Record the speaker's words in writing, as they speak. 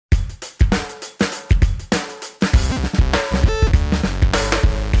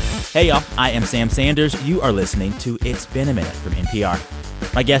Hey, y'all. I am Sam Sanders. You are listening to It's Been a Minute from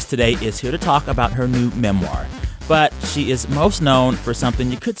NPR. My guest today is here to talk about her new memoir, but she is most known for something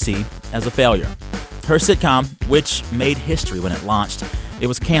you could see as a failure. Her sitcom, which made history when it launched, it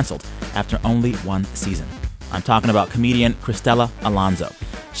was canceled after only one season. I'm talking about comedian Cristela Alonzo.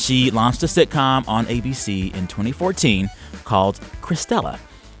 She launched a sitcom on ABC in 2014 called Cristela,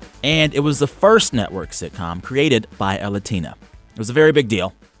 and it was the first network sitcom created by a Latina. It was a very big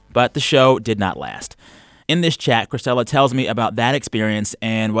deal, but the show did not last. In this chat, Cristela tells me about that experience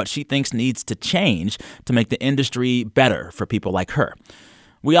and what she thinks needs to change to make the industry better for people like her.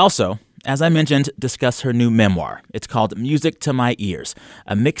 We also, as I mentioned, discuss her new memoir. It's called Music to My Ears,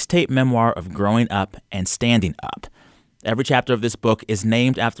 a mixtape memoir of growing up and standing up. Every chapter of this book is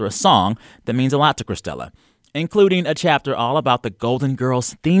named after a song that means a lot to Cristela, including a chapter all about the Golden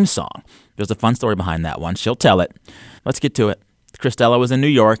Girls theme song. There's a fun story behind that one. She'll tell it. Let's get to it. Cristela was in New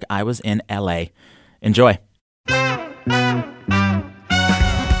York. I was in L.A. Enjoy. Can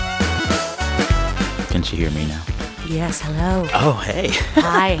she hear me now? Yes, hello. Oh, hey.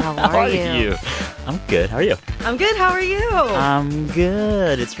 Hi, how are you? I'm good. How are you? I'm good, how are you? I'm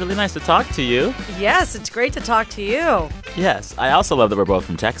good. It's really nice to talk to you. Yes, it's great to talk to you. Yes. I also love that we're both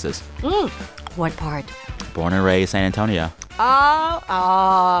from Texas. What part? Born and raised San Antonio. That's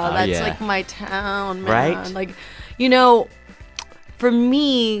yeah. like my town, man. Right? Like, for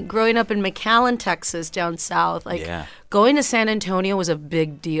me, growing up in McAllen, Texas, down south, going to San Antonio was a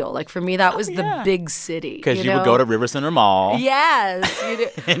big deal. Like, for me, that was the big city. Because you would go to River Center Mall. Yes.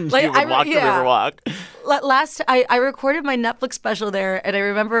 And you would walk the Riverwalk. I recorded my Netflix special there, and I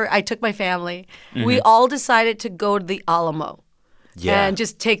remember I took my family. Mm-hmm. We all decided to go to the Alamo. Yeah. And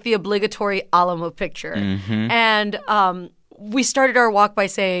just take the obligatory Alamo picture. Mm-hmm. And we started our walk by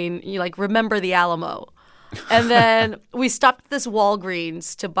saying, remember the Alamo. And then we stopped at this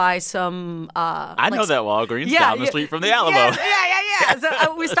Walgreens to buy some. I know that Walgreens down the street from the Alamo. Yeah.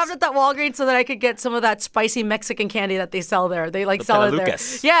 So we stopped at that Walgreens so that I could get some of that spicy Mexican candy that they sell there. They sell it there.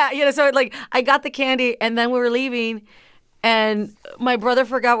 Yeah. So I got the candy, and then we were leaving, and my brother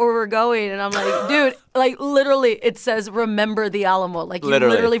forgot where we were going, and I'm like, dude. Literally, it says, remember the Alamo. You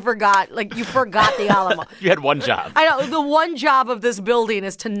literally forgot. You forgot the Alamo. You had one job. I know. The one job of this building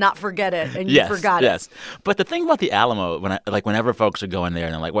is to not forget it, and you forgot it. Yes. But the thing about the Alamo, whenever folks are going there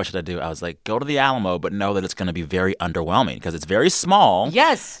and they're like, what should I do? I was like, go to the Alamo, but know that it's going to be very underwhelming because it's very small.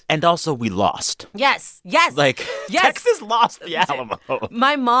 Yes. And also, we lost. Yes. Texas lost the Alamo.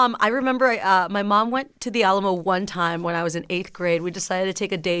 My mom, I remember my mom went to the Alamo one time when I was in 8th grade. We decided to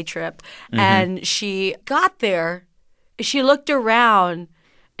take a day trip, and she got there, she looked around,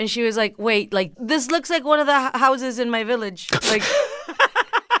 and she was like, wait, this looks like one of the houses in my village. She's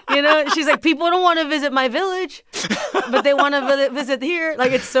like, people don't want to visit my village, but they want to visit here.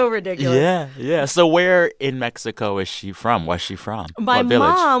 It's so ridiculous. Yeah. So where in Mexico is she from? Where's she from? My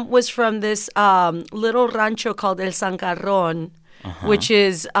mom was from this little rancho called El Zancarrón, which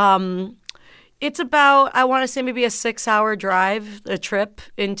is... it's about, I want to say, maybe a 6-hour drive, a trip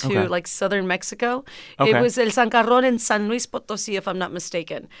into southern Mexico. Okay. It was El Zancarrón in San Luis Potosí, if I'm not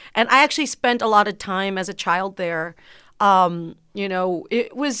mistaken. And I actually spent a lot of time as a child there.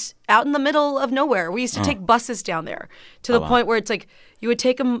 It was out in the middle of nowhere. We used to take buses down there to the point where it's you would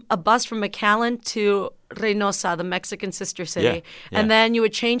take a bus from McAllen to Reynosa, the Mexican sister city, and then you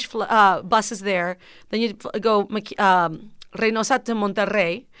would change buses there. Then you'd go Reynosa to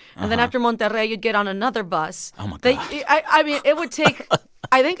Monterrey, and then after Monterrey, you'd get on another bus. Oh, my God. I mean, it would take,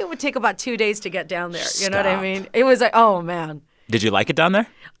 I think it would take about 2 days to get down there. You know what I mean? It was like, oh, man. Did you like it down there?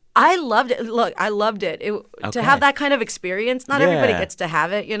 I loved it. Look, I loved it. To have that kind of experience, not everybody gets to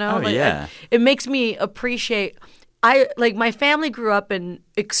have it, it makes me appreciate, my family grew up in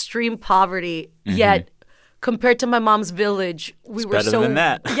extreme poverty, yet compared to my mom's village, we were better than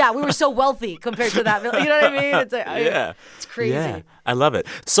that. Yeah, we were so wealthy compared to that village. You know what I mean? It's it's crazy. Yeah, I love it.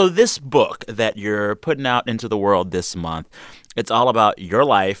 So this book that you're putting out into the world this month, it's all about your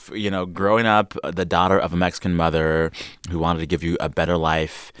life, growing up the daughter of a Mexican mother who wanted to give you a better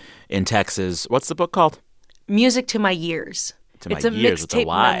life in Texas. What's the book called? Music to My Ears. It's a mixtape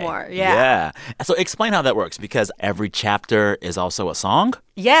memoir. Yeah. So explain how that works, because every chapter is also a song?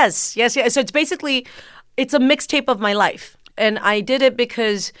 Yes. So it's basically... It's a mixtape of my life. And I did it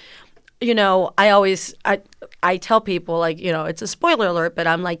because, I tell people, it's a spoiler alert, but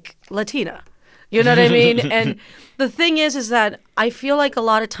I'm Latina. You know what I mean? And the thing is that I feel like a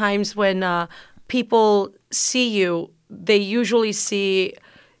lot of times when people see you, they usually see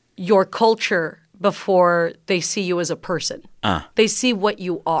your culture before they see you as a person. They see what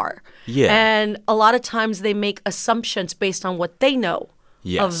you are. Yeah. And a lot of times they make assumptions based on what they know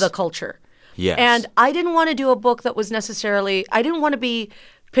of the culture. Yes. And I didn't want to do a book that was necessarily, I didn't want to be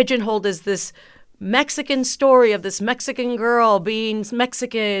pigeonholed as this Mexican story of this Mexican girl being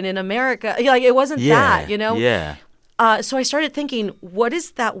Mexican in America. Like, it wasn't that, you know? Yeah. So I started thinking, what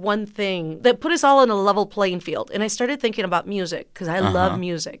is that one thing that put us all in a level playing field? And I started thinking about music because I love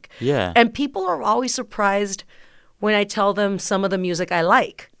music. Yeah. And people are always surprised when I tell them some of the music I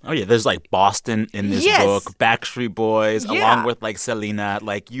like. Oh, yeah. There's like Boston in this Yes. book, Backstreet Boys, Yeah. along with like Selena.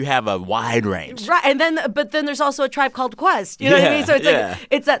 Like, you have a wide range. Right. And then, but then there's also a Tribe Called Quest. You know what I Yeah, mean? So it's yeah. like,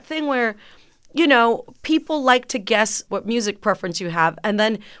 it's that thing where, you know, people like to guess what music preference you have. And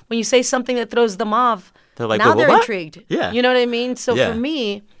then when you say something that throws them off, They're like, now "Wait, they're what?" intrigued. Yeah. You know what I mean? So Yeah. for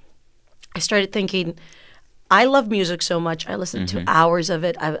me, I started thinking, I love music so much. I listen Mm-hmm. to hours of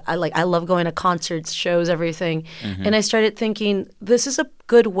it. I love going to concerts, shows, everything. Mm-hmm. And I started thinking, this is a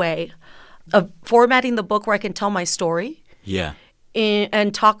good way of formatting the book where I can tell my story Yeah.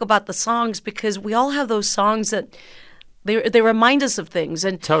 and talk about the songs, because we all have those songs that they remind us of things.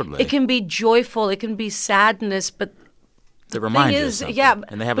 And Totally. it can be joyful, it can be sadness, but They the remind thing you of is, something. yeah,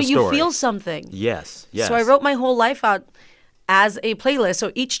 And they have but a story. you feel something. Yes. Yes. So I wrote my whole life out as a playlist.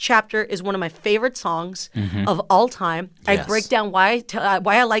 So each chapter is one of my favorite songs of all time. I Yes. break down why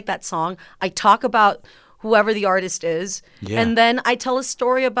I like that song. I talk about whoever the artist is, Yeah. and then I tell a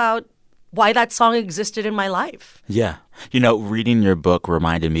story about why that song existed in my life. Yeah. You know, reading your book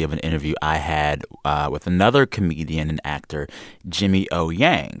reminded me of an interview I had with another comedian and actor, Jimmy O.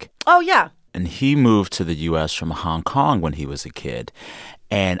 Yang. Oh yeah. And he moved to the U.S. from Hong Kong when he was a kid.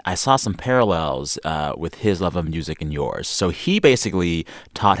 And I saw some parallels with his love of music and yours. So he basically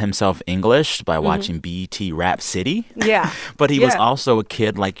taught himself English by watching BET Rap City. Yeah. But he was Yeah. also a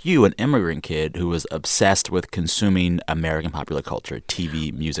kid like you, an immigrant kid who was obsessed with consuming American popular culture,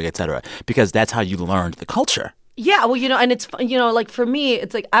 TV, music, etc. Because that's how you learned the culture. Yeah, well, you know, and it's, you know, like for me,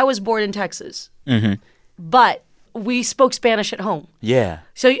 it's like I was born in Texas, but we spoke Spanish at home. Yeah.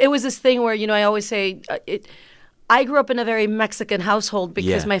 So it was this thing where, you know, I always say I grew up in a very Mexican household because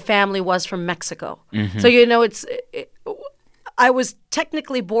Yeah. Mm-hmm. my family was from Mexico. So, you know, I was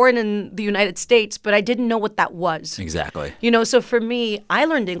technically born in the United States, but I didn't know what that was. Exactly. You know, so for me, I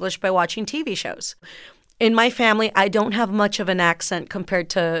learned English by watching TV shows. In my family, I don't have much of an accent compared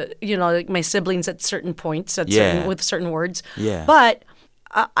to, you know, like my siblings at certain points, Yeah. with certain words. Yeah. But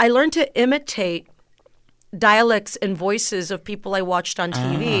I learned to imitate dialects and voices of people I watched on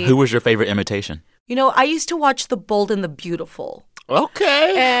TV. Who was your favorite imitation? You know, I used to watch The Bold and the Beautiful.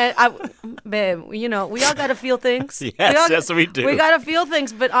 Okay. And babe, you know, we all got to feel things. Yes, we do. We got to feel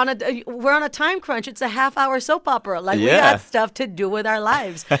things, but we're on a time crunch. It's a half-hour soap opera. Like, we Yeah. got stuff to do with our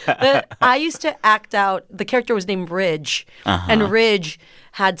lives. But I used to act out. The character was named Ridge, and Ridge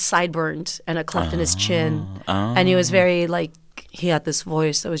had sideburns and a cleft in his chin, and he was very like, he had this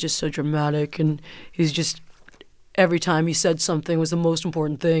voice that was just so dramatic, and he's just. Every time he said something was the most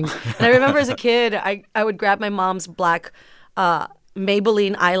important thing. And I remember as a kid, I would grab my mom's black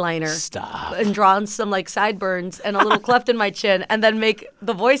Maybelline eyeliner. Stop. And draw on some like sideburns and a little cleft in my chin and then make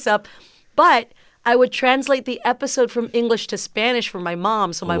the voice up. But I would translate the episode from English to Spanish for my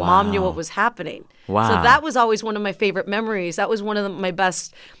mom so my mom knew what was happening. Wow. So that was always one of my favorite memories. That was one of my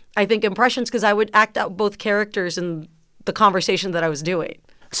best, I think, impressions because I would act out both characters in the conversation that I was doing.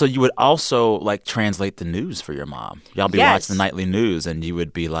 So you would also like translate the news for your mom. Y'all be Yes. watching the nightly news, and you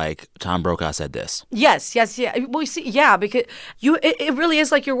would be like, "Tom Brokaw said this." Yes. Yeah. Well, you see, yeah, because it really is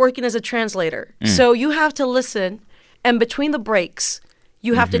like you're working as a translator. So you have to listen, and between the breaks,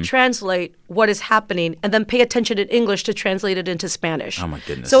 you have to translate what is happening, and then pay attention in English to translate it into Spanish. Oh, my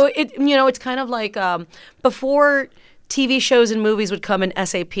goodness. So it's kind of like before TV shows and movies would come in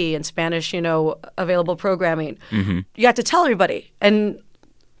SAP in Spanish, available programming. You have to tell everybody, and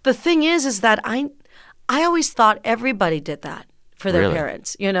the thing is that I always thought everybody did that for their Really?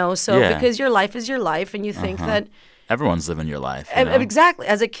 parents, So Yeah. because your life is your life, and you think that Everyone's living your life. You know? exactly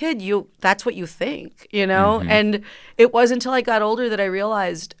as a kid, that's what you think, And it wasn't until I got older that I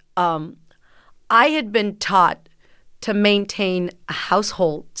realized I had been taught to maintain a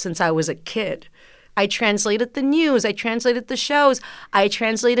household since I was a kid. I translated the news. I translated the shows. I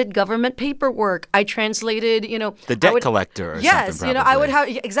translated government paperwork. I translated, The debt collector or yes, something, I would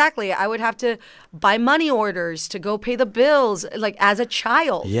probably. have exactly. I would have to buy money orders to go pay the bills, like as a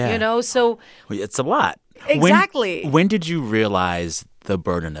child. Yeah. So Well, it's a lot. Exactly. When did you realize the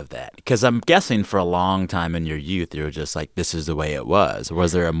burden of that? Because I'm guessing for a long time in your youth, you were just like, this is the way it was.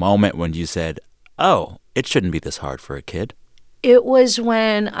 Was there a moment when you said, oh, it shouldn't be this hard for a kid? It was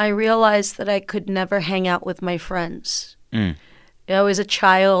when I realized that I could never hang out with my friends. I was a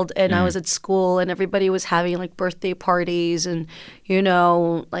child and I was at school and everybody was having like birthday parties and,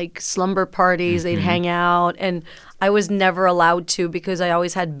 like slumber parties. They'd hang out. And I was never allowed to because I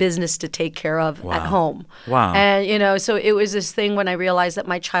always had business to take care of at home. Wow. And, so it was this thing when I realized that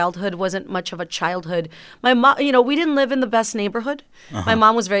my childhood wasn't much of a childhood. My mom, we didn't live in the best neighborhood. My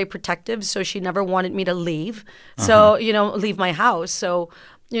mom was very protective, so she never wanted me to leave. So, leave my house. So,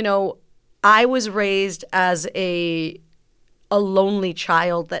 I was raised as a lonely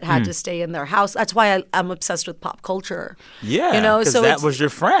child that had to stay in their house. That's why I'm obsessed with pop culture. Yeah, because that was your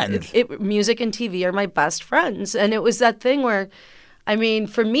friend. Music and TV are my best friends. And it was that thing where,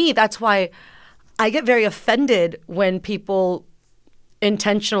 for me, that's why I get very offended when people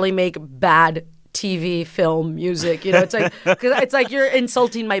intentionally make bad TV, film, music. It's like, 'cause it's like you're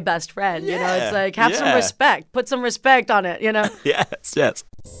insulting my best friend. It's like, have some respect. Put some respect on it, Yes.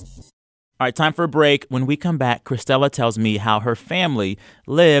 All right, time for a break. When we come back, Cristela tells me how her family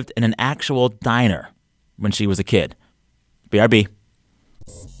lived in an actual diner when she was a kid. BRB.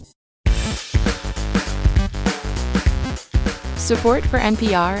 Support for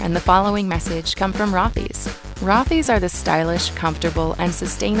NPR and the following message come from Rothy's. Rothy's are the stylish, comfortable, and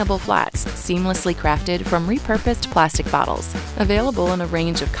sustainable flats seamlessly crafted from repurposed plastic bottles. Available in a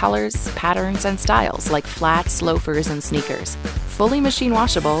range of colors, patterns, and styles like flats, loafers, and sneakers. Fully machine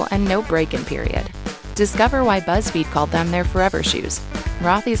washable and no break-in period. Discover why BuzzFeed called them their forever shoes.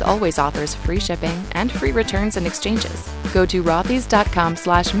 Rothy's always offers free shipping and free returns and exchanges. Go to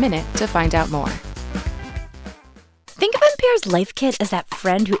rothys.com/minute to find out more. Think of NPR's Life Kit as that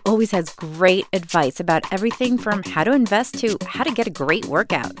friend who always has great advice about everything from how to invest to how to get a great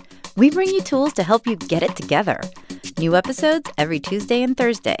workout. We bring you tools to help you get it together. New episodes every Tuesday and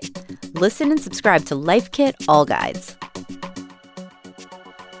Thursday. Listen and subscribe to Life Kit All Guides.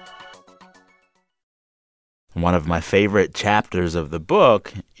 One of my favorite chapters of the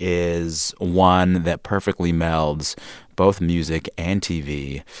book is one that perfectly melds both music and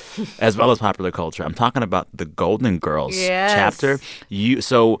TV, as well as popular culture. I'm talking about the Golden Girls chapter.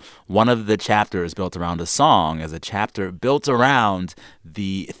 So one of the chapters built around a song is a chapter built around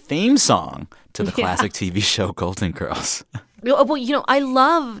the theme song to the classic TV show Golden Girls. Well, I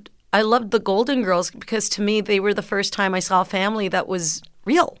loved the Golden Girls because to me they were the first time I saw a family that was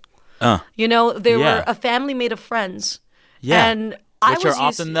real. They were a family made of friends. Yeah. And which are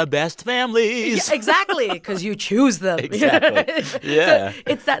often the best families. Yeah, exactly, because you choose them. Exactly. Yeah. So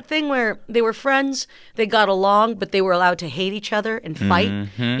it's that thing where they were friends, they got along, but they were allowed to hate each other and fight,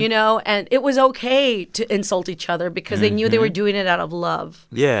 and it was okay to insult each other because they knew they were doing it out of love.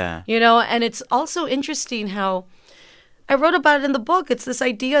 Yeah. And it's also interesting how I wrote about it in the book. It's this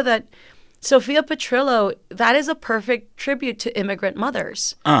idea that Sophia Petrillo, that is a perfect tribute to immigrant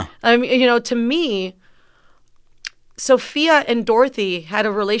mothers. To me, Sophia and Dorothy had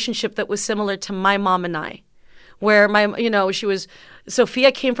a relationship that was similar to my mom and I, where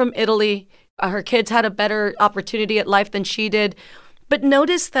Sophia came from Italy. Her kids had a better opportunity at life than she did. But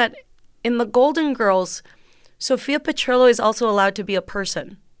notice that in the Golden Girls, Sophia Petrillo is also allowed to be a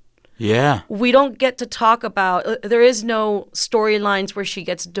person. Yeah. We don't get to talk about, there is no storylines where she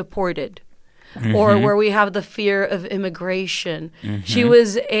gets deported. Or where we have the fear of immigration. She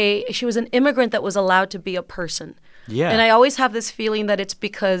was an immigrant that was allowed to be a person. Yeah. And I always have this feeling that it's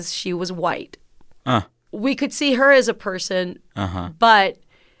because she was white. We could see her as a person, but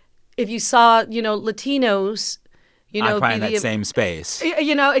if you saw, Latinos, occupying that same space.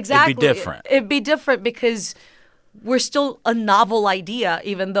 Exactly. It'd be different. It'd be different because we're still a novel idea,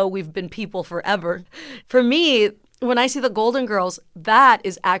 even though we've been people forever. For me, when I see the Golden Girls, that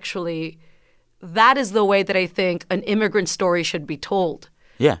is the way that I think an immigrant story should be told.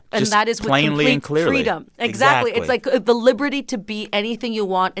 Yeah, and that is with plainly complete and clearly. Freedom. Exactly. It's like the liberty to be anything you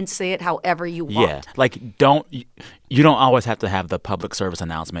want and say it however you want. Yeah, like you don't always have to have the public service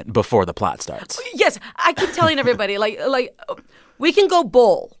announcement before the plot starts. Yes, I keep telling everybody, like we can go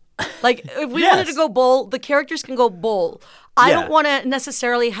bull. Like if we wanted to go bull, the characters can go bull. I don't want to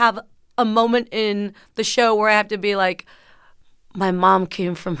necessarily have a moment in the show where I have to be like, my mom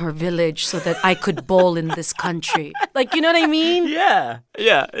came from her village so that I could bowl in this country. Like, you know what I mean? Yeah.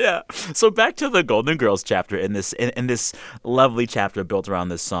 So back to the Golden Girls chapter in this lovely chapter built around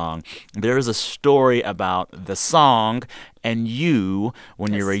this song. There is a story about the song and you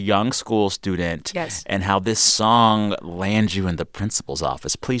when you're a young school student. Yes. And how this song lands you in the principal's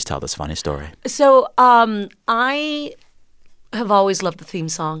office. Please tell this funny story. So I have always loved the theme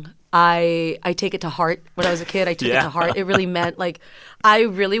song. I take it to heart. When I was a kid, I took it to heart. It really meant, I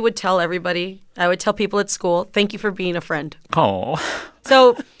really would tell everybody. I would tell people at school, thank you for being a friend. Oh.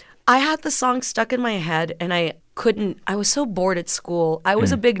 So I had the song stuck in my head, and I was so bored at school. I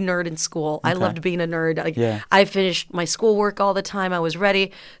was a big nerd in school. I loved being a nerd. Like, I finished my schoolwork all the time. I was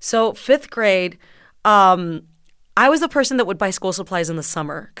ready. So 5th grade, I was the person that would buy school supplies in the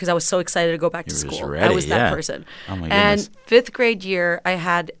summer because I was so excited to go back to school. Ready, I was that person. Oh my and goodness. 5th grade year, I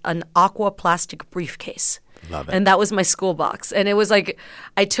had an aqua plastic briefcase. Love it. And that was my school box. And it was like,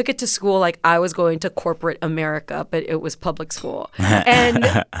 I took it to school like I was going to corporate America, but it was public school.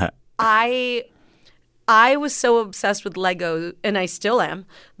 And I was so obsessed with Lego, and I still am,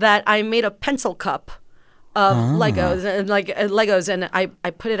 that I made a pencil cup of Legos and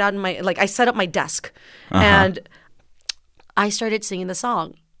I put it out in my, like, I set up my desk and I started singing the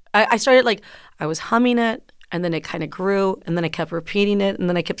song. I started, like, I was humming it, and then it kind of grew, and then I kept repeating it, and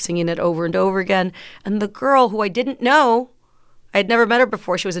then I kept singing it over and over again. And the girl who I didn't know, I had never met her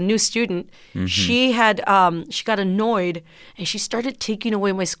before. She was a new student. She got annoyed, and she started taking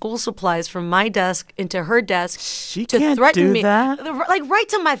away my school supplies from my desk into her desk She to can't threaten do me. that? Like, right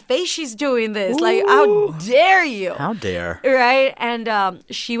to my face, she's doing this. Like, how dare you? How dare. Right? And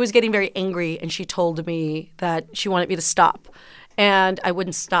she was getting very angry, and she told me that she wanted me to stop. And I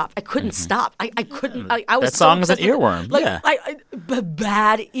wouldn't stop. I couldn't stop. I couldn't. I was That song so is an obsessed with- earworm. Like, Yeah.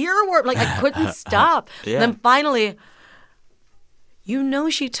 bad earworm. Like, I couldn't stop. Yeah. And then finally,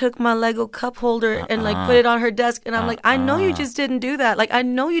 she took my Lego cup holder and, like, put it on her desk. And I'm like, I know you just didn't do that. Like, I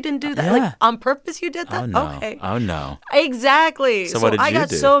know you didn't do that. Yeah. Like, on purpose you did that? Oh, no. Okay. Oh, no. Exactly. So what did I you got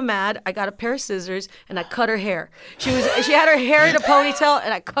do? so mad. I got a pair of scissors and I cut her hair. She had her hair in a ponytail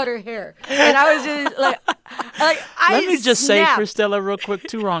and I cut her hair. And I was just like Let me just say, snapped. Cristela, real quick,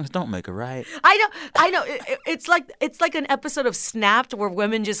 2 wrongs don't make a right. I know. It's like an episode of Snapped where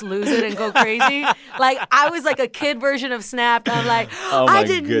women just lose it and go crazy. Like, I was like a kid version of Snapped. I'm like, Oh, my I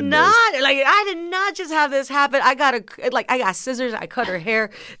did goodness. not just have this happen. I got scissors. I cut her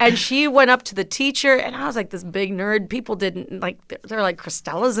hair, and she went up to the teacher, and I was like this big nerd. People didn't like. They're like,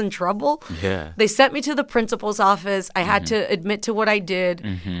 Cristela's in trouble. Yeah. They sent me to the principal's office. I had to admit to what I did,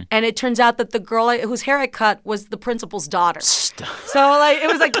 and it turns out that the girl whose hair I cut was the principal's daughter. So, like, it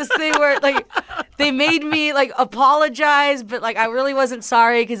was like this thing where, like, they made me, like, apologize, but, like, I really wasn't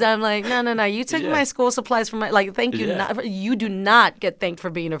sorry because I'm like, no. You took my school supplies from my, like, thank you. Yeah. You do not get thanked for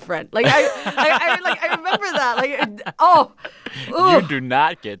being a friend. Like, I remember that. Like, You do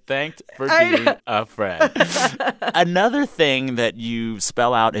not get thanked for being a friend. Another thing that you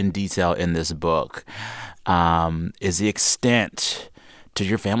spell out in detail in this book is the extent to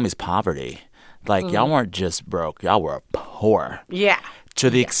your family's poverty. Like, y'all weren't just broke. Y'all were poor. Yeah.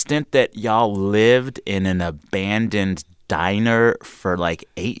 To the extent that y'all lived in an abandoned diner for, like,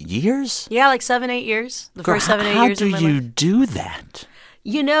 8 years? Yeah, like 7-8 years. The first 7-8 How years do of my you life. do that?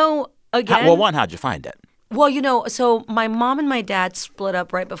 Again. Well, one, how'd you find it? Well, so my mom and my dad split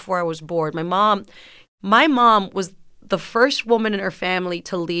up right before I was born. My mom was the first woman in her family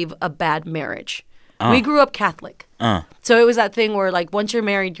to leave a bad marriage. We grew up Catholic. So it was that thing where, like, once you're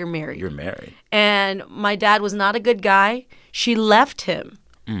married, you're married. You're married. And my dad was not a good guy. She left him,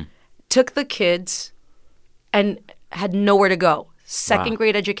 took the kids, and had nowhere to go. Second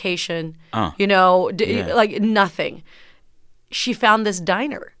grade education, like nothing. She found this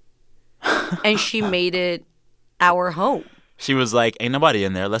diner, and she made it our home. She was like, ain't nobody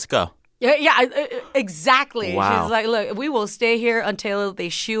in there. Let's go. Yeah, exactly. Wow. She's like, look, we will stay here until they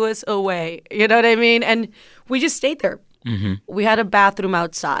shoo us away. You know what I mean? And we just stayed there. We had a bathroom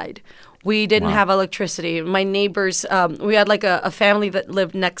outside. We didn't have electricity. My neighbors, we had like a family that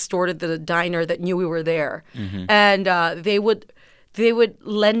lived next door to the diner that knew we were there. And they would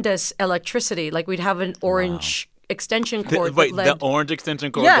lend us electricity. Like, we'd have an orange extension cord. Wait, that led, the orange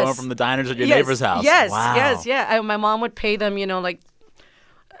extension cord Yes. going from the diners to your Yes, neighbor's house? Yes, Wow. yes, yeah. And my mom would pay them, like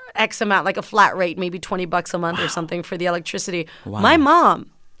X amount, like a flat rate, maybe $20 a month or something for the electricity. My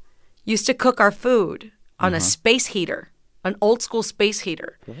mom used to cook our food on a space heater, an old school space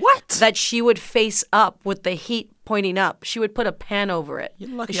heater. What? That she would face up with the heat pointing up. She would put a pan over it.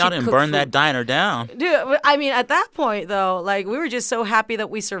 You're lucky She'd y'all didn't cook burn food. that diner down. Dude, I mean, at that point, though, like, we were just so happy that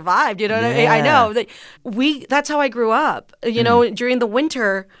we survived. You know what I mean? I Yeah. know. That's how I grew up. During the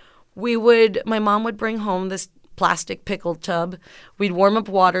winter, my mom would bring home this plastic pickle tub. We'd warm up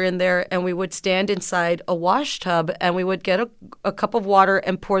water in there, and we would stand inside a wash tub, and we would get a cup of water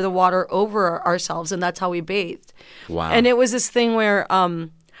and pour the water over ourselves, and that's how we bathed. Wow. And it was this thing where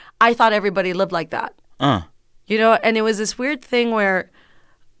I thought everybody lived like that. And it was this weird thing where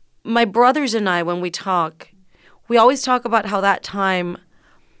my brothers and I, when we talk, we always talk about how that time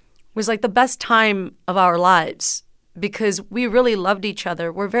was like the best time of our lives because we really loved each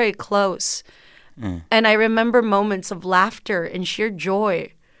other. We're very close. And I remember moments of laughter and sheer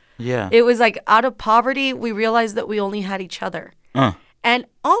joy Yeah. It was like out of poverty, we realized that we only had each other. And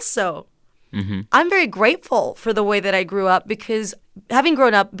also, I'm very grateful for the way that I grew up because having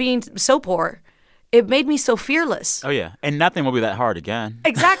grown up being so poor, it made me so fearless. Oh, yeah. And nothing will be that hard again.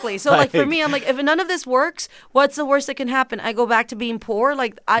 Exactly. So, like, for me, I'm like, if none of this works, what's the worst that can happen? I go back to being poor.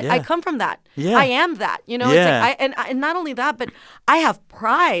 Like, I come from that. Yeah. I am that. You know, it's like, and not only that, but I have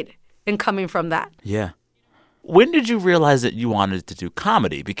pride in coming from that. Yeah. When did you realize that you wanted to do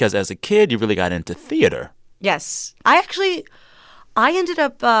comedy? Because as a kid, you really got into theater. Yes. I ended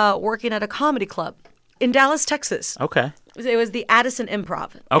up working at a comedy club in Dallas, Texas. Okay. It was the Addison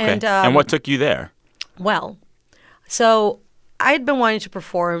Improv. Okay. And what took you there? Well, so I had been wanting to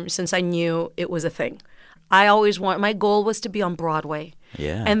perform since I knew it was a thing. My goal was to be on Broadway.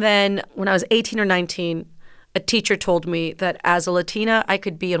 Yeah. And then when I was 18 or 19, a teacher told me that as a Latina, I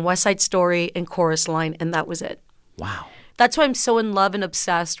could be in West Side Story and Chorus Line, and that was it. Wow. That's why I'm so in love and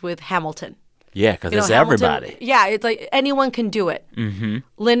obsessed with Hamilton. Yeah, because it's Hamilton, everybody. Yeah, it's like anyone can do it. Mm-hmm.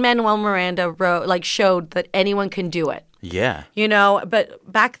 Lin-Manuel Miranda showed that anyone can do it. Yeah. You know,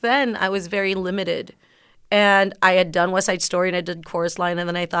 but back then I was very limited. And I had done West Side Story and I did Chorus Line, and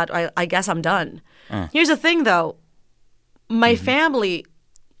then I thought, I guess I'm done. Here's the thing, though. My family,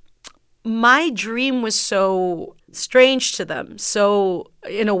 my dream was so strange to them, so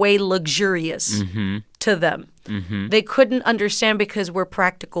in a way luxurious to them. They couldn't understand because we're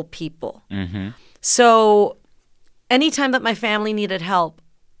practical people. So anytime that my family needed help,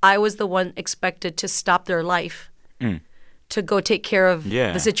 I was the one expected to stop their life to go take care of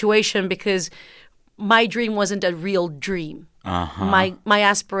the situation because my dream wasn't a real dream. My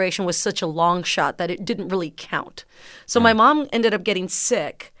aspiration was such a long shot that it didn't really count. So my mom ended up getting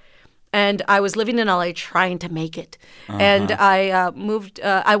sick, and I was living in LA trying to make it. And I moved.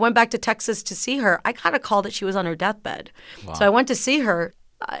 I went back to Texas to see her. I got a call that she was on her deathbed. Wow. So I went to see her,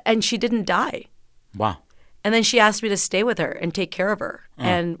 and she didn't die. Wow. And then she asked me to stay with her and take care of her.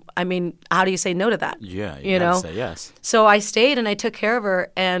 And I mean, how do you say no to that? Yeah, you know? Say yes. So I stayed and I took care of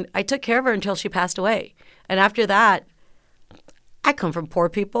her, and I took care of her until she passed away. And after that, I come from poor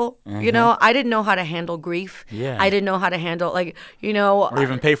people. You know, I didn't know how to handle grief. Yeah. I didn't know how to handle, or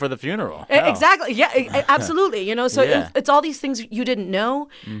even pay for the funeral. Exactly. Yeah, absolutely. You know, so it's all these things you didn't know.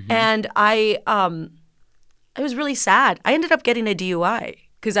 And I was really sad. I ended up getting a DUI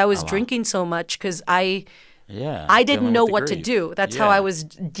because I was drinking so much because I didn't know what to do. That's how I was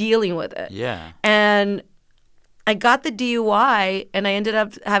dealing with it. Yeah. And I got the DUI, and I ended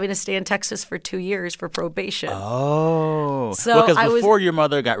up having to stay in Texas for 2 years for probation. Oh. So because before your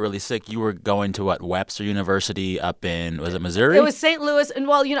mother got really sick, you were going to Webster University up in, was it Missouri? It was St. Louis. And,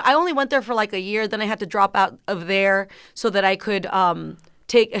 well, I only went there for like a year. Then I had to drop out of there so that I could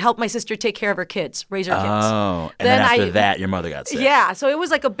help my sister take care of her kids, raise her kids. Oh, and then after that, your mother got sick. Yeah, so it was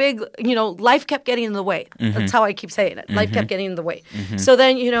like a big, life kept getting in the way. That's how I keep saying it. Life kept getting in the way. So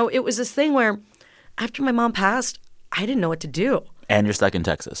then, it was this thing where after my mom passed, I didn't know what to do. And you're stuck in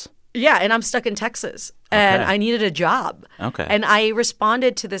Texas. Yeah, and I'm stuck in Texas, and I needed a job. Okay. And I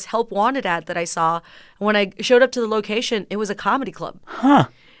responded to this Help Wanted ad that I saw. When I showed up to the location, it was a comedy club. Huh.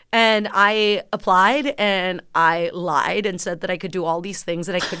 And I applied, and I lied and said that I could do all these things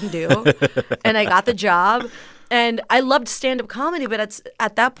that I couldn't do. And I got the job. And I loved stand-up comedy, but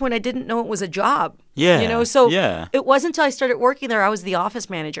at that point, I didn't know it was a job. Yeah. So it wasn't until I started working there, I was the office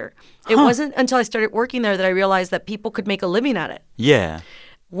manager. It wasn't until I started working there that I realized that people could make a living at it. Yeah.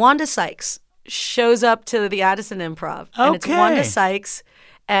 Wanda Sykes shows up to the Addison Improv. And it's Wanda Sykes,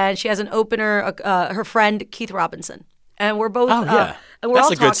 and she has an opener, her friend Keith Robinson. And we're both and we're That's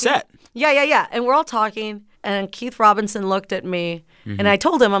all a good set. Yeah. And we're all talking, and Keith Robinson looked at me, and I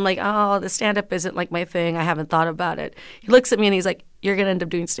told him, I'm like, oh, the stand-up isn't like my thing. I haven't thought about it. He looks at me, and he's like, you're going to end up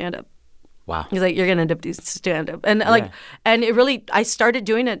doing stand-up. Wow. He's like, you're going to end up doing stand-up. And and it really, I started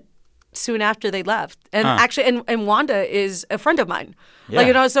doing it soon after they left. And actually, and Wanda is a friend of mine.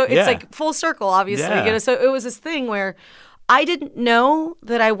 Yeah. So it's like full circle, obviously. Yeah. So it was this thing where I didn't know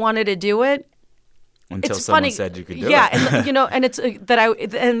that I wanted to do it. Until it's someone funny. said you could do it. Yeah, and it's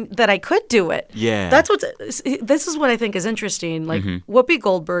that I could do it. Yeah. This is what I think is interesting. Like Whoopi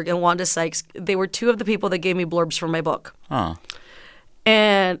Goldberg and Wanda Sykes, they were two of the people that gave me blurbs for my book. Huh.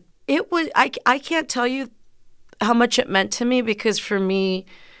 And it was I can't tell you how much it meant to me, because for me,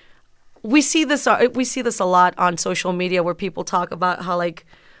 we see this a lot on social media where people talk about how like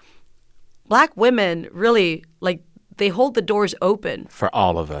Black women really like they hold the doors open for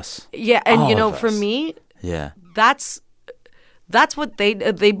all of us. Yeah, and for me, that's what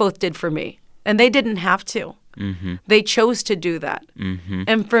they both did for me, and they didn't have to. They chose to do that.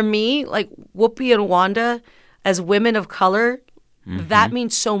 And for me, like Whoopi and Wanda, as women of color, that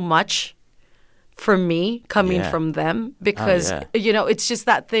means so much for me coming Yeah. from them because, yeah. it's just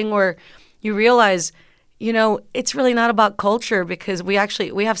that thing where you realize, it's really not about culture because we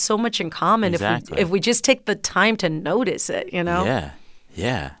have so much in common Exactly. if we just take the time to notice it, Yeah.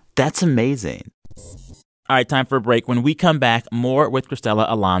 Yeah. That's amazing. All right, time for a break. When we come back, more with Cristela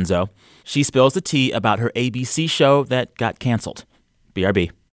Alonzo. She spills the tea about her ABC show that got canceled.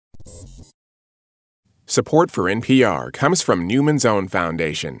 BRB. Support for NPR comes from Newman's Own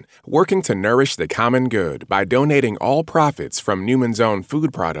Foundation, working to nourish the common good by donating all profits from Newman's Own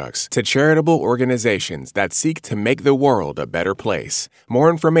food products to charitable organizations that seek to make the world a better place. More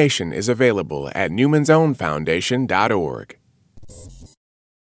information is available at newmansownfoundation.org.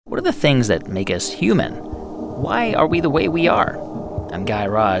 What are the things that make us human? Why are we the way we are? I'm Guy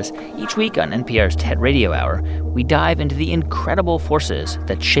Raz. Each week on NPR's TED Radio Hour, we dive into the incredible forces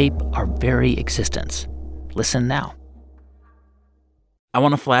that shape our very existence. Listen now. I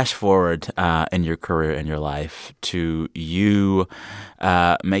want to flash forward in your career, in your life, to you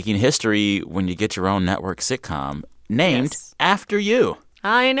making history when you get your own network sitcom named Yes. after you.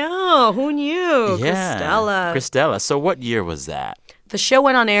 I know. Who knew? Cristela. Cristela. So what year was that? The show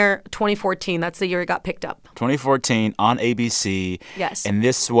went on air 2014. That's the year it got picked up. 2014 on ABC. Yes. And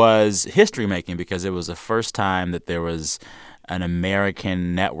this was history-making because it was the first time that there was an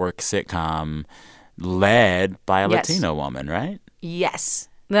American network sitcom led by a Yes. Latino woman, right? Yes.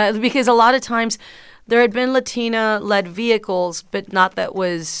 Because a lot of times there had been Latina-led vehicles, but not that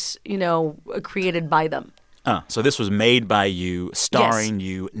was, created by them. So this was made by you, starring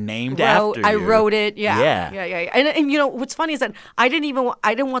you, named after you. I wrote it. Yeah. Yeah. And what's funny is that I didn't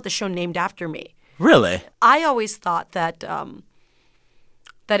want the show named after me. Really? I always thought that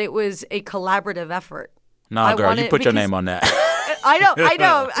that it was a collaborative effort. No, I girl, you wanted- put your because- name on that. I know.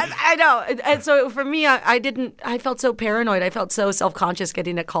 And so for me, I felt so paranoid. I felt so self-conscious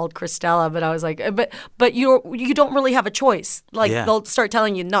getting it called Cristela, but I was like, but you don't really have a choice. Like Yeah. they'll start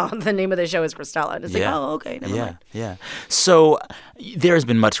telling you, no, the name of the show is Cristela. And it's like, oh, okay, never mind. Yeah. So there's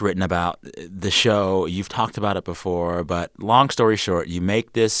been much written about the show. You've talked about it before, but long story short, you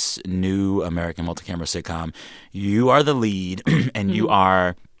make this new American multi-camera sitcom. You are the lead, and you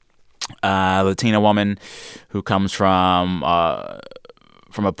are a Latina woman who comes from a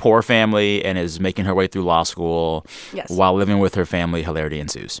poor family and is making her way through law school. Yes. While living with her family. Hilarity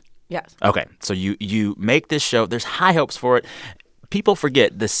ensues. Yes. Okay, so you make this show. There's high hopes for it. People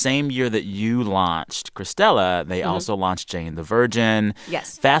forget the same year that you launched Cristela, they also launched Jane the Virgin.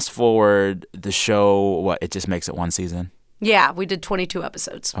 Yes. Fast forward, the show, it just makes it one season? Yeah, we did 22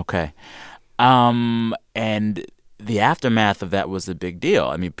 episodes. Okay. And the aftermath of that was a big deal.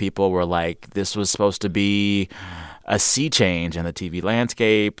 I mean, people were like, this was supposed to be a sea change in the TV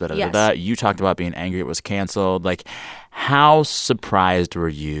landscape. Yes. You talked about being angry it was canceled. Like, how surprised were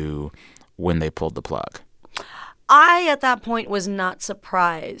you when they pulled the plug? I, at that point, was not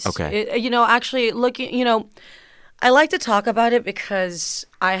surprised. Okay. Actually, looking, I like to talk about it because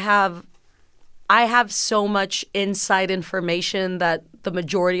I have so much inside information that the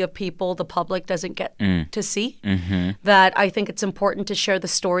majority of people, the public, doesn't get to see, that I think it's important to share the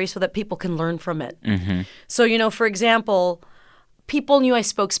story so that people can learn from it. So, for example, people knew I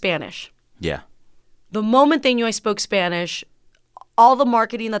spoke Spanish. Yeah. The moment they knew I spoke Spanish, all the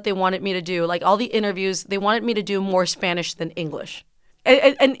marketing that they wanted me to do, like all the interviews, they wanted me to do more Spanish than English.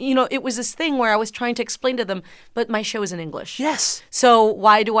 And it was this thing where I was trying to explain to them, but my show is in English. Yes. So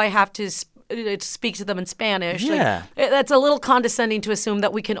why do I have to speak to them in Spanish? Yeah. That's a little condescending to assume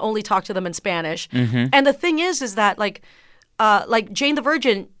that we can only talk to them in Spanish. And the thing is that like Jane the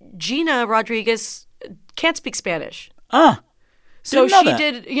Virgin, Gina Rodriguez can't speak Spanish. So Didn't know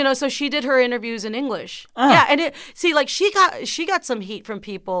she that. did, so she did her interviews in English. Yeah, and she got some heat from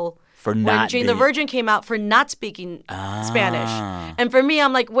people For when not Jane the being- Virgin came out for not speaking Spanish. And for me,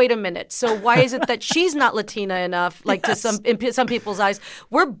 I'm like, wait a minute. So why is it that she's not Latina enough? Like in some people's eyes,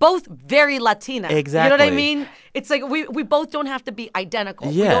 we're both very Latina. You know what I Exactly. mean? It's like we both don't have to be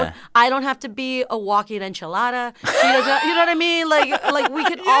identical. Yeah. I don't have to be a walking enchilada. She doesn't. You know what I mean? Like we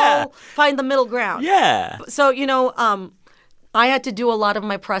could all find the middle ground. Yeah. So I had to do a lot of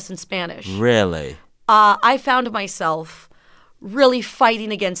my press in Spanish. Really? I found myself really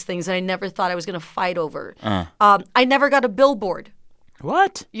fighting against things that I never thought I was going to fight over. I never got a billboard.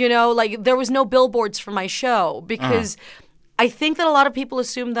 What? There was no billboards for my show because I think that a lot of people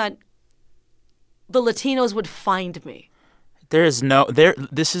assume that the Latinos would find me. This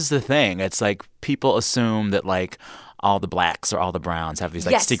is the thing. It's like people assume that, like, all the blacks or all the browns have these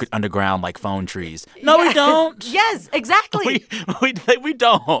like Yes. secret underground like phone trees. No, we Yeah. don't. Yes, exactly. we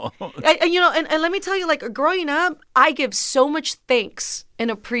don't. And let me tell you, like, growing up, I give so much thanks and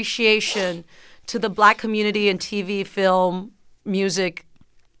appreciation to the Black community in TV, film, music.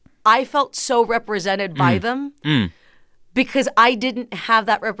 I felt so represented by them because I didn't have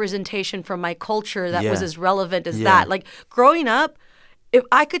that representation from my culture that was Yeah. as relevant as Yeah. that. Like, growing up, if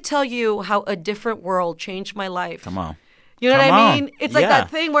I could tell you how a different world changed my life. Come on. You know what Come I on. mean? It's like Yeah. that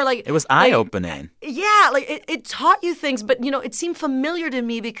thing where, like, It was like, eye-opening. Yeah, like it taught you things, but it seemed familiar to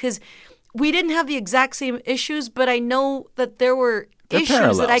me because we didn't have the exact same issues, but I know that there were There are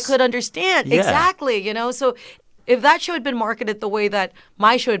issues that I parallels. could understand. Yeah. Exactly, So if that show had been marketed the way that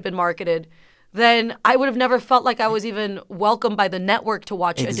my show had been marketed, then I would have never felt like I was even welcomed by the network to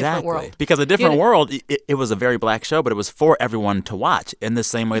watch A Different World. Because A Different You know- World, it was a very black show, but it was for everyone to watch in the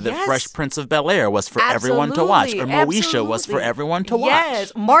same way that Yes. Fresh Prince of Bel-Air was for everyone to watch, or Absolutely, Moesha was for absolutely. everyone to watch.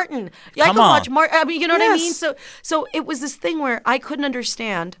 Yes, Martin. Yeah, Come I could on. watch Martin. I mean, you know what I mean? Yes. So it was this thing where I couldn't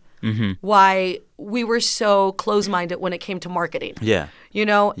understand Mm-hmm. why we were so close-minded when it came to marketing. Yeah.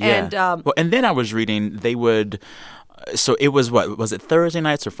 Yeah. Yeah. And well, and then I was reading they would. So it was what was it Thursday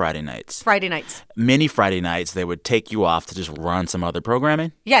nights or Friday nights? Friday nights. Many Friday nights they would take you off to just run some other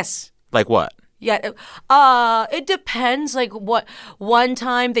programming. Yes. Like what? Yeah. It depends. Like one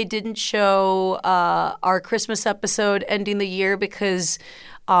time they didn't show our Christmas episode ending the year because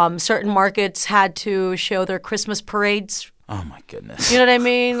certain markets had to show their Christmas parades. Oh my goodness. You know what I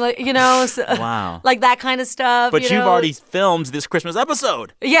mean? Like, so, Wow. like that kind of stuff. But you you've know? already filmed this Christmas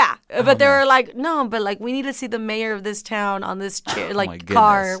episode. Yeah, but they were like, no, but like we need to see the mayor of this town on this chair, my like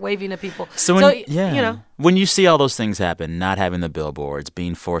car goodness. waving at people. So when, when you see all those things happen, not having the billboards,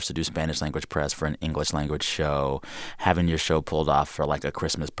 being forced to do Spanish language press for an English language show, having your show pulled off for like a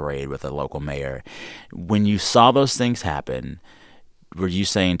Christmas parade with a local mayor, when you saw those things happen, were you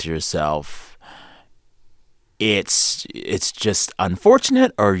saying to yourself, it's just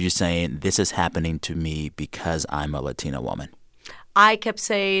unfortunate, or are you saying this is happening to me because I'm a Latina woman? I kept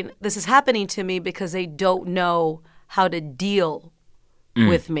saying this is happening to me because they don't know how to deal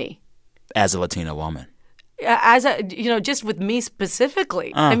with me. As a Latina woman. As a, just with me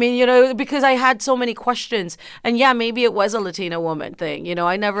specifically. I mean, because I had so many questions. And yeah, maybe it was a Latina woman thing.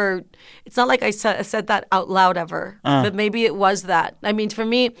 It's not like I said that out loud ever, but maybe it was that. I mean, for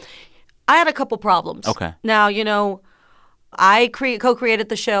me, I had a couple problems. Okay. Now, I co-created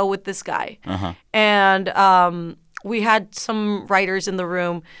the show with this guy. And we had some writers in the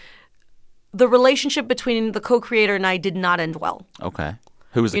room. The relationship between the co-creator and I did not end well. Okay.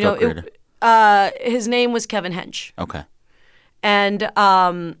 Who was the co-creator? His name was Kevin Hench. Okay. And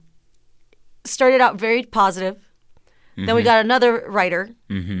started out very positive. Then we got another writer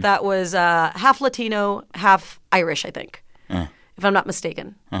that was half Latino, half Irish, I think, if I'm not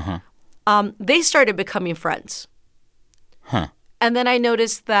mistaken. They started becoming friends. Huh. And then I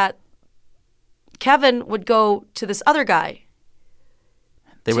noticed that Kevin would go to this other guy.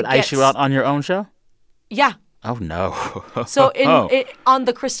 They would ice you out on your own show? Yeah. Oh, no. So on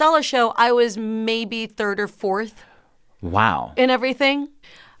the Cristela show, I was maybe third or fourth Wow. in everything.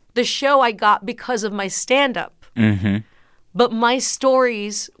 The show I got because of my stand-up. But my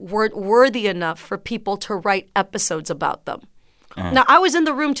stories weren't worthy enough for people to write episodes about them. Now, I was in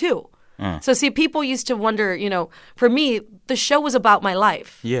the room too. So, see, people used to wonder, for me, the show was about my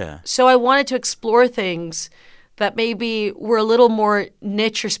life. Yeah. So I wanted to explore things that maybe were a little more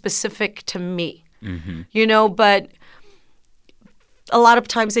niche or specific to me. But a lot of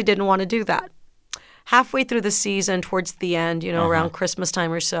times they didn't want to do that. Halfway through the season, towards the end, around Christmas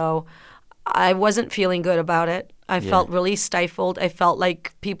time or so, I wasn't feeling good about it. I felt really stifled. I felt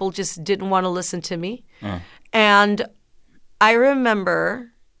like people just didn't want to listen to me. And I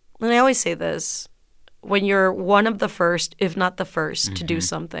remember, and I always say this, when you're one of the first, if not the first, to do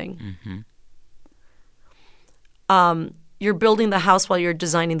something, you're building the house while you're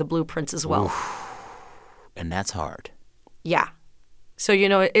designing the blueprints as well. And that's hard. Yeah. So,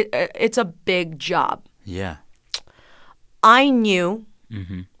 it's a big job. Yeah. I knew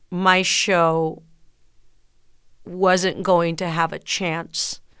my show wasn't going to have a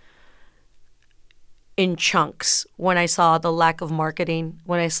chance in chunks when I saw the lack of marketing,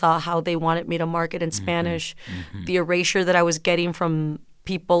 when I saw how they wanted me to market in Spanish, the erasure that I was getting from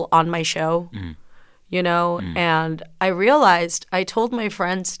people on my show, and I realized, I told my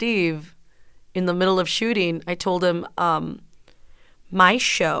friend Steve in the middle of shooting, I told him, my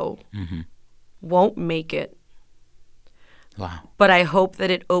show won't make it. Wow. But I hope that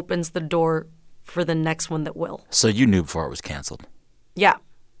it opens the door for the next one that will. So you knew before it was canceled. Yeah.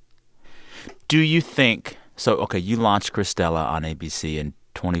 Do you think So, okay, you launched Cristela on ABC in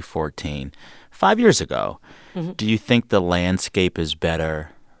 2014, 5 years ago. Mm-hmm. Do you think the landscape is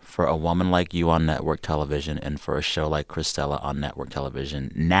better for a woman like you on network television and for a show like Cristela on network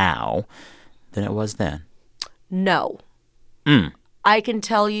television now than it was then? No. I can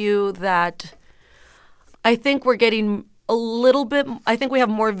tell you that I think we're getting a little bit, I think we have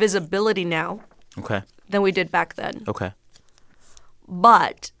more visibility now Okay. than we did back then. Okay.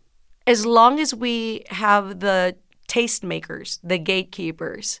 But as long as we have the tastemakers, the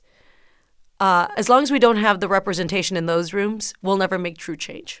gatekeepers, as long as we don't have the representation in those rooms, we'll never make true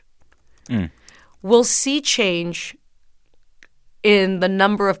change. We'll see change in the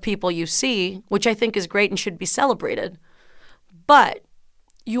number of people you see, which I think is great and should be celebrated. But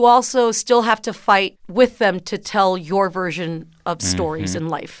you also still have to fight with them to tell your version of stories in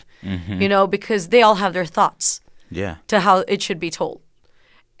life, you know, because they all have their thoughts Yeah. to how it should be told.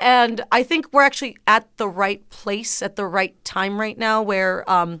 And I think we're actually at the right place at the right time right now where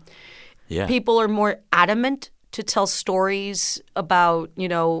Yeah. people are more adamant to tell stories about, you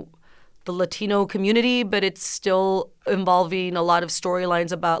know, the Latino community, but it's still involving a lot of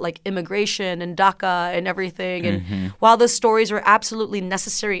storylines about like immigration and DACA and everything. And while those stories are absolutely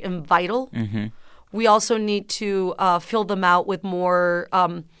necessary and vital, we also need to fill them out with more,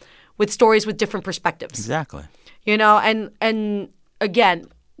 with stories with different perspectives. Exactly. You know, and again,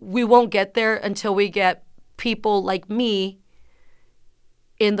 we won't get there until we get people like me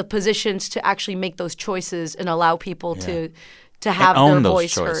in the positions to actually make those choices and allow people to have their own those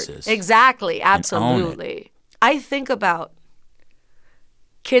voice choices. heard. Exactly, own it. absolutely. I think about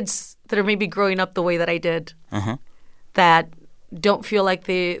kids that are maybe growing up the way that I did, that don't feel like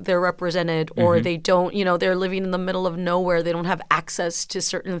they're represented, or they don't, you know, they're living in the middle of nowhere. They don't have access to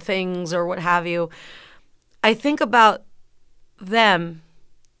certain things or what have you. I think about them,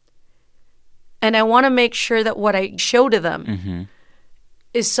 and I want to make sure that what I show to them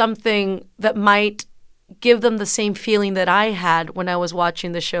is something that might give them the same feeling that I had when I was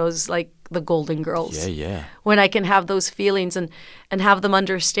watching the shows like The Golden Girls. Yeah. When I can have those feelings and have them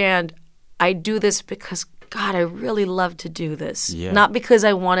understand, I do this because, God, I really love to do this. Yeah. Not because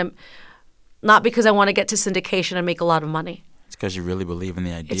I want to get to syndication and make a lot of money. It's because you really believe in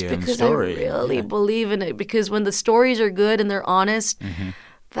the idea It's and the because story. I really believe in it. Because when the stories are good and they're honest,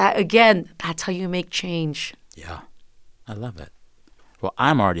 that, again, that's how you make change. Yeah. I love it. Well,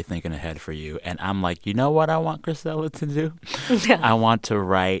 I'm already thinking ahead for you, and I'm like, you know what I want Cristela to do? I want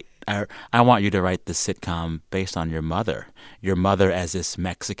you to write the sitcom based on your mother as this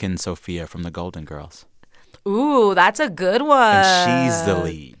Mexican Sophia from The Golden Girls. Ooh, that's a good one. And she's the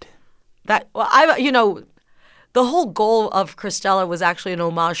lead. The whole goal of Cristela was actually an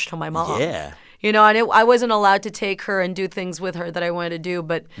homage to my mom. Yeah. You know, and I wasn't allowed to take her and do things with her that I wanted to do.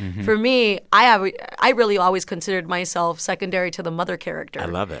 But for me, I really always considered myself secondary to the mother character. I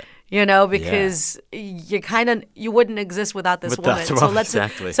love it. You know, because you wouldn't exist without this woman. Well,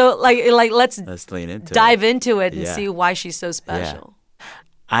 exactly. So let's lean into dive into it and Yeah. see why she's so special.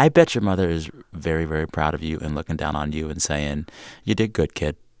 I bet your mother is very, very proud of you and looking down on you and saying, you did good,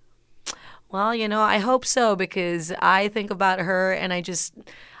 kid. Well, you know, I hope so, because I think about her and I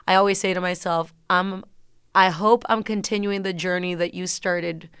always say to myself, I hope I'm continuing the journey that you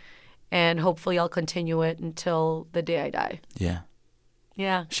started, and hopefully I'll continue it until the day I die. Yeah.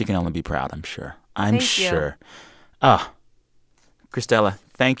 Yeah. She can only be proud, I'm sure. Thank you. sure. Cristela,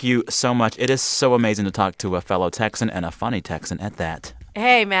 thank you so much. It is so amazing to talk to a fellow Texan and a funny Texan at that.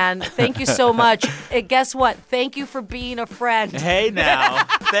 Hey, man, thank you so much. Guess what? Thank you for being a friend. Hey, now.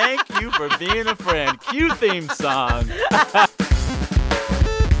 Thank you for being a friend. Cue theme song.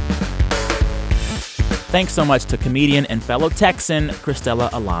 Thanks so much to comedian and fellow Texan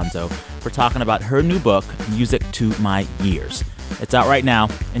Cristela Alonzo for talking about her new book, Music to My Years. It's out right now,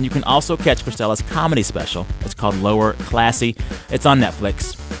 and you can also catch Cristela's comedy special. It's called Lower Classy. It's on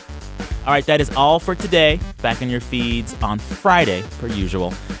Netflix. All right, that is all for today. Back in your feeds on Friday, per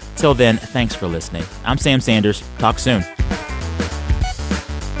usual. Till then, thanks for listening. I'm Sam Sanders. Talk soon.